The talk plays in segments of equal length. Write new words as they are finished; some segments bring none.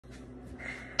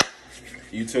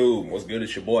YouTube, what's good?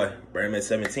 It's your boy,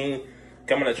 Brandman17,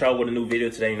 coming at y'all with a new video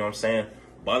today, you know what I'm saying?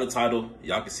 By the title,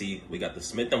 y'all can see we got the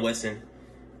Smith & Wesson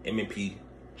M&P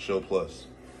Shield Plus.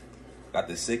 Got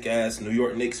this sick-ass New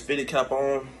York Knicks fitted cap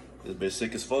on. This bitch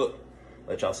sick as fuck.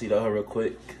 Let y'all see that real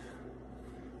quick.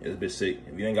 Yeah, this bitch sick.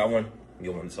 If you ain't got one,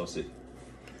 get one. It's so sick.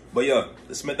 But yeah,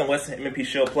 the Smith & Wesson M&P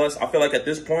Shield Plus, I feel like at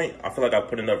this point, I feel like I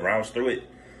put enough rounds through it.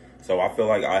 So I feel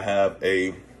like I have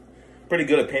a pretty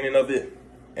good opinion of it.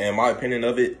 And my opinion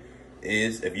of it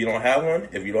is, if you don't have one,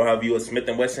 if you don't have you a Smith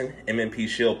 & Wesson M&P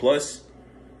Shield Plus,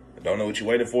 don't know what you're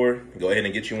waiting for, go ahead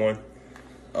and get you one.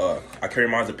 I carry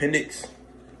mine's appendix.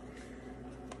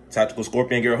 Tactical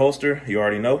Scorpion Gear holster, you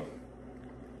already know.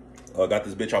 Got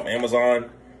this bitch off Amazon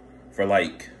for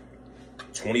like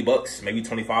 20 bucks, maybe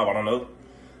 25, I don't know.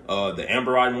 The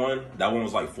Amberite one, that one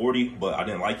was like 40, but I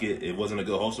didn't like it. It wasn't a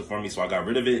good holster for me, so I got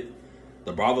rid of it.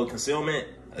 The Bravo concealment,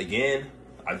 again,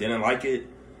 I didn't like it.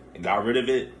 Got rid of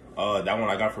it. That one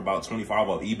I got for about 25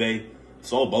 off eBay.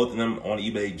 Sold both of them on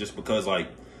eBay just because, like,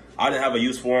 I didn't have a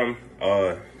use for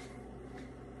them.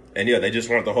 And yeah, they just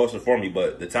weren't the holster for me.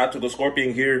 But the Tactical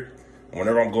Scorpion Gear,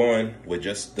 whenever I'm going with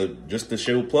just the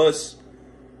Shield Plus,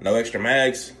 no extra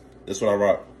mags, this is what I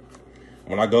rock.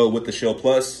 When I go with the Shield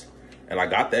Plus and I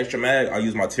got the extra mag, I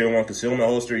use my Tier 1 concealment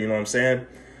holster, you know what I'm saying?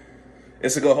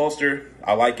 It's a good holster.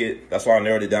 I like it. That's why I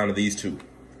narrowed it down to these two.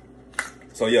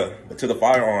 So yeah, but to the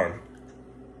firearm,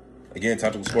 again,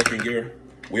 Tactical Scorpion Gear,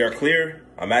 we are clear.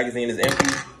 Our magazine is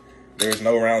empty. There's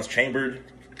no rounds chambered,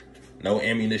 no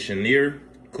ammunition near,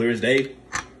 clear as day.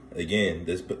 Again,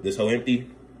 this whole empty.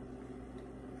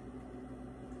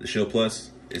 The Shield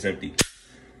Plus is empty.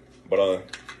 But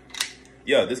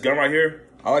yeah, this gun right here,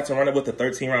 I like to run it with the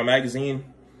 13-round magazine.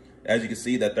 As you can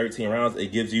see, that 13 rounds,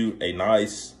 it gives you a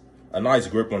nice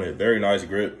grip on it, very nice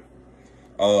grip.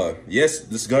 Yes,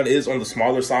 this gun is on the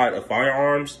smaller side of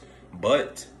firearms,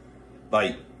 but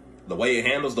like the way it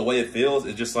handles, the way it feels,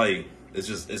 it's just like,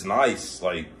 it's nice.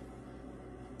 Like,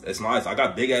 it's nice. I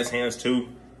got big ass hands too.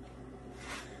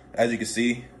 As you can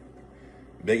see,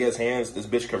 big ass hands. This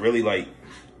bitch could really like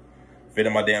fit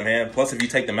in my damn hand. Plus, if you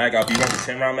take the mag out, if you run the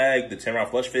 10-round mag, the 10-round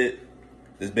flush fit,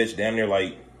 this bitch damn near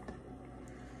like,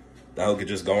 that hoe could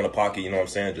just go in the pocket, you know what I'm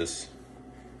saying? Just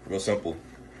real simple.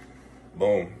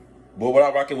 Boom. But would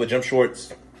I rock it with gym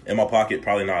shorts in my pocket?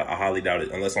 Probably not. I highly doubt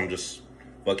it, unless I'm just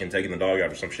fucking taking the dog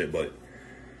out or some shit. But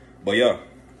yeah,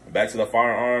 back to the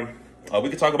firearm. We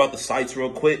can talk about the sights real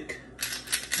quick.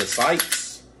 The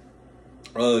sights,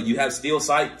 you have steel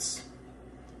sights,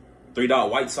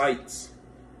 3-dot white sights.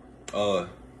 I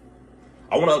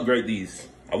want to upgrade these.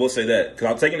 I will say that, because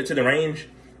I'm taking it to the range,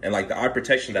 and like the eye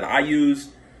protection that I use,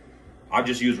 I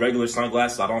just use regular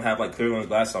sunglasses. I don't have like clear lens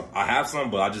glasses. I have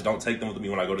some, but I just don't take them with me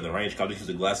when I go to the range, because I just use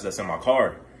the glasses that's in my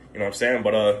car. You know what I'm saying?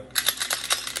 But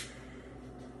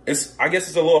I guess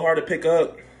it's a little hard to pick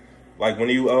up. Like when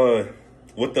you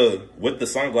with the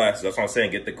sunglasses, that's what I'm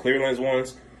saying. Get the clear lens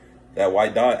ones, that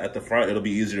white dot at the front, it'll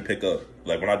be easier to pick up.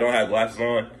 Like when I don't have glasses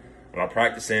on, when I'm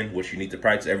practicing, which you need to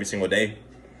practice every single day,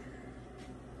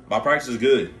 my practice is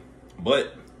good.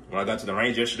 But when I got to the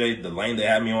range yesterday, the lane they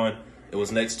had me on, it was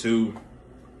right next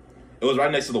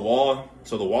to the wall,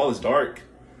 so the wall is dark.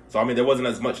 So, I mean, there wasn't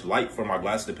as much light for my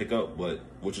glasses to pick up, but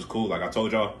which is cool. Like I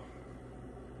told y'all,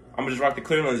 I'm gonna just rock the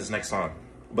clear lenses next time.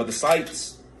 But the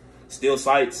sights, steel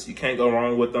sights, you can't go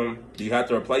wrong with them. Do you have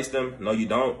to replace them? No, you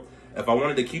don't. If I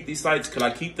wanted to keep these sights, could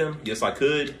I keep them? Yes, I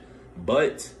could,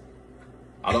 but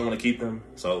I don't want to keep them,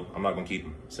 so I'm not gonna keep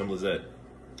them. Simple as that.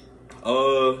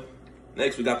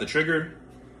 Next we got the trigger.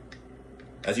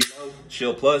 As you know,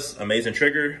 Shield Plus, amazing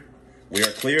trigger. We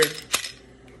are clear.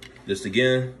 Just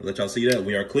again, let y'all see that.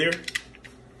 We are clear.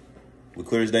 We're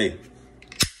clear as day.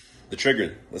 The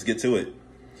trigger, let's get to it.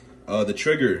 The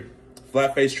trigger,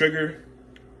 flat face trigger.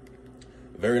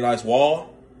 Very nice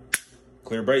wall.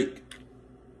 Clear break.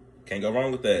 Can't go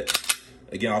wrong with that.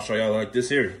 Again, I'll show y'all like this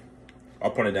here.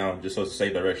 I'll point it down just so it's the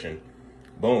same direction.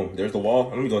 Boom, there's the wall.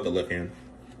 Let me go with the left hand.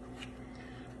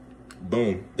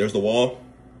 Boom, there's the wall.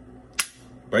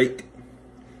 Break.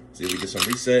 See if we get some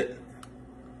reset.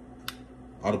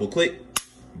 Audible click.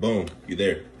 Boom, you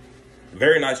there.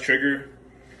 Very nice trigger.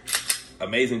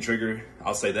 Amazing trigger,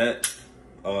 I'll say that.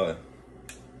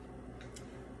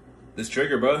 This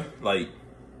trigger, bro, like,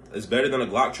 it's better than a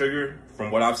Glock trigger from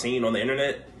what I've seen on the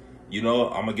internet. You know,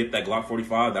 I'm gonna get that Glock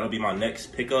 45. That'll be my next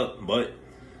pickup. But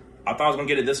I thought I was gonna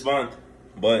get it this month,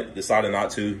 but decided not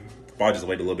to. Probably just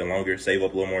wait a little bit longer, save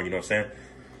up a little more, you know what I'm saying?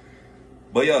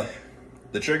 But yeah,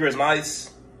 the trigger is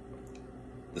nice.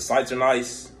 The sights are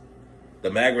nice.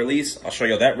 The mag release, I'll show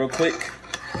you that real quick.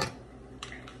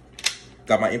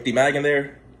 Got my empty mag in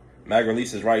there. Mag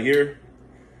release is right here.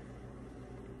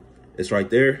 It's right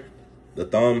there, the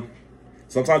thumb.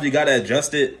 Sometimes you gotta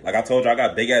adjust it. Like I told you, I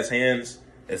got big ass hands.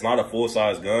 It's not a full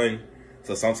size gun.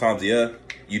 So sometimes, yeah,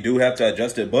 you do have to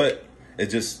adjust it, but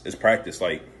it's practice.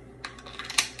 Like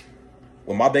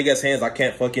with my big ass hands, I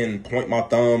can't fucking point my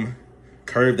thumb,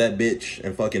 curve that bitch,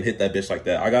 and fucking hit that bitch like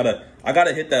that. I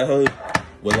gotta hit that hoe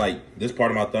with like this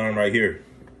part of my thumb right here.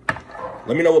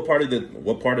 Let me know what part of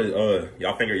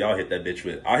y'all finger y'all hit that bitch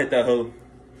with. I hit that hoe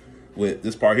with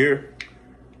this part here.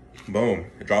 Boom.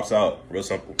 It drops out. Real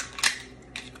simple.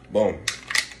 Boom.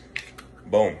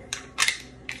 Boom.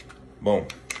 Boom.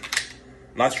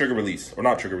 Not trigger release. Or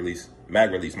not trigger release.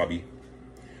 Mag release, my B.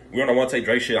 We're on a one-take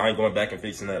Drake shit. I ain't going back and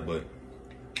fixing that, but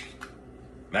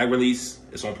mag release,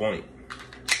 it's on point.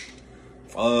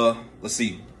 Let's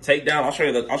see. Takedown. I'll show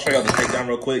you the takedown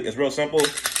real quick. It's real simple.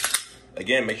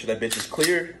 Again, make sure that bitch is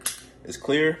clear. It's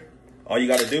clear. All you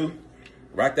gotta do,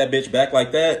 rack that bitch back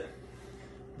like that.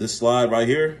 This slide right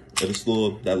here,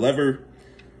 that lever,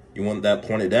 you want that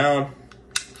pointed down.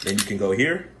 Then you can go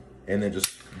here and then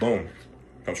just boom,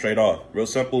 come straight off. Real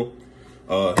simple.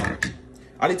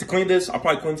 I need to clean this. I'll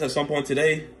probably clean this at some point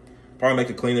today. Probably make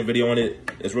a cleaning video on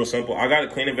it. It's real simple. I got a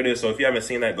cleaning video, so if you haven't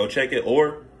seen that, go check it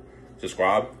or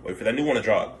subscribe. Wait for that new one to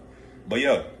drop. But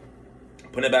yeah,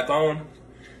 putting it back on.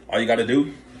 All you gotta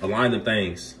do, align the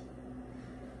things.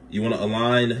 You wanna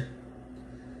align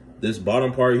this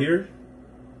bottom part here.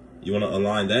 You wanna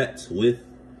align that with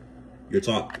your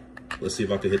top. Let's see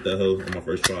if I can hit that hoe on my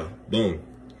first try. Boom.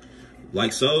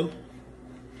 Like so.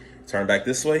 Turn back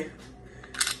this way.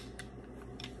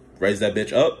 Raise that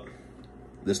bitch up.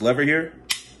 This lever here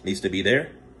needs to be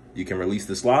there. You can release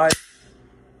the slide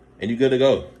and you're good to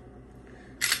go.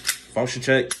 Function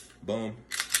check. Boom.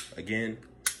 Again.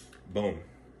 Boom.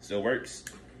 Still works.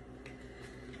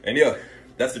 And yeah,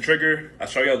 that's the trigger. I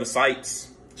show y'all the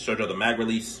sights, showed y'all the mag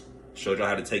release, showed y'all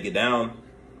how to take it down.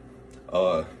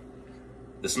 The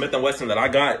Smith & Wesson that I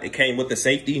got, it came with the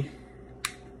safety.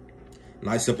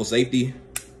 Nice simple safety.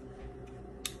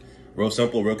 Real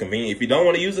simple, real convenient. If you don't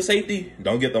want to use the safety,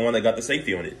 don't get the one that got the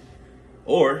safety on it.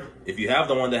 Or if you have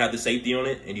the one that had the safety on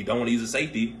it and you don't want to use the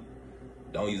safety,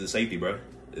 don't use the safety, bro.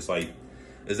 It's like,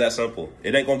 it's that simple.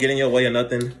 It ain't gonna get in your way or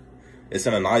nothing. It's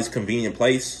in a nice, convenient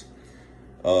place.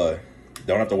 Don't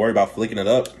have to worry about flicking it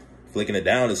up, flicking it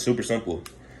down. It's super simple.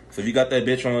 So if you got that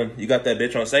bitch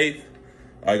on, safe.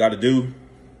 All you got to do,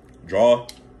 draw,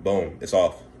 boom, it's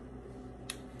off.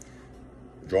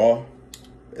 Draw,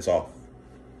 it's off.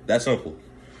 That simple.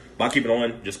 But I keep it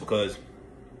on just because,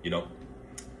 you know,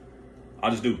 I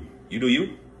just do. You do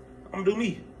you, I'm gonna do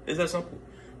me. It's that simple.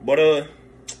 But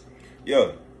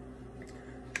yeah,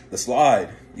 the slide,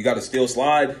 you got to still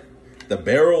slide. The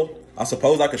barrel, I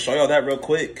suppose I could show y'all that real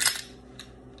quick.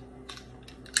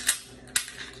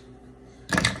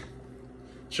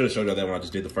 Should have showed y'all that when I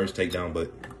just did the first takedown,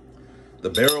 but the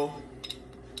barrel,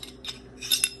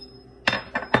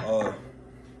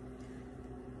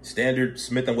 standard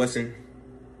Smith & Wesson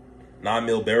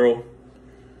 9mm barrel.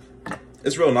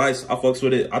 It's real nice. I fucks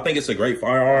with it. I think it's a great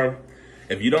firearm.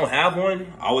 If you don't have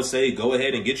one, I would say go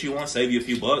ahead and get you one. Save you a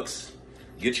few bucks.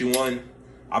 Get you one.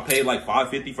 I paid like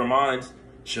 $5.50 for mine.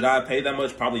 Should I pay that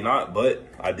much? Probably not, but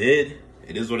I did.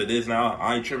 It is what it is now.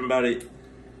 I ain't tripping about it.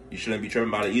 You shouldn't be tripping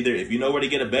about it either. If you know where to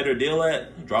get a better deal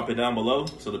at, drop it down below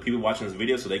so the people watching this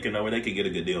video so they can know where they can get a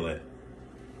good deal at.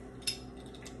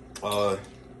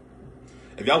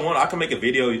 If y'all want, I can make a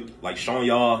video like showing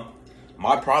y'all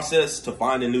my process to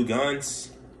finding new guns,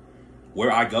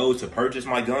 where I go to purchase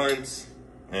my guns,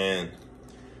 and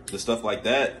the stuff like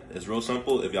that. It's real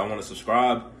simple. If y'all want to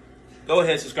subscribe, go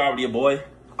ahead and subscribe to your boy.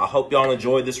 I hope y'all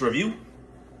enjoyed this review.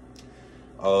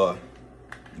 You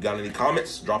got any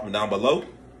comments, drop them down below.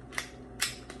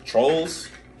 Trolls,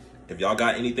 if y'all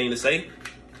got anything to say,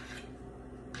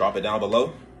 drop it down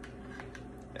below.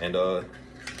 And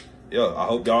yeah, I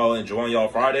hope y'all enjoying y'all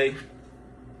Friday.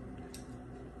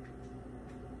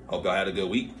 Hope y'all had a good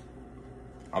week.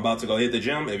 I'm about to go hit the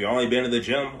gym. If y'all ain't been in the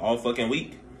gym all fucking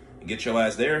week, get your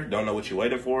ass there. Don't know what you're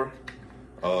waiting for.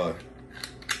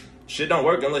 Shit don't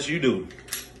work unless you do.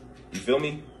 You feel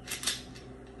me?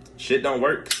 Shit don't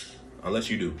work unless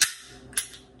you do.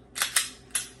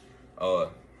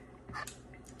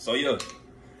 So yeah,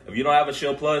 if you don't have a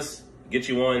Shield Plus, get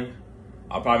you one.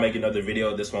 I'll probably make another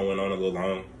video. This one went on a little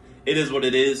long. It is what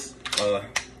it is.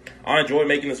 I enjoy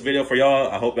making this video for y'all.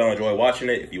 I hope y'all enjoy watching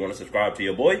it. If you want to subscribe to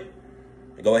your boy,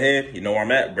 go ahead. You know where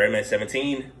I'm at,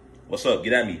 Brandman17. What's up?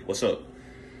 Get at me. What's up?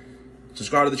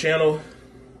 Subscribe to the channel.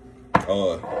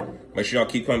 Make sure y'all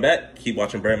keep coming back. Keep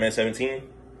watching Brandman17.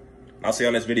 I'll see you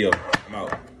on this video. I'm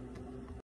out.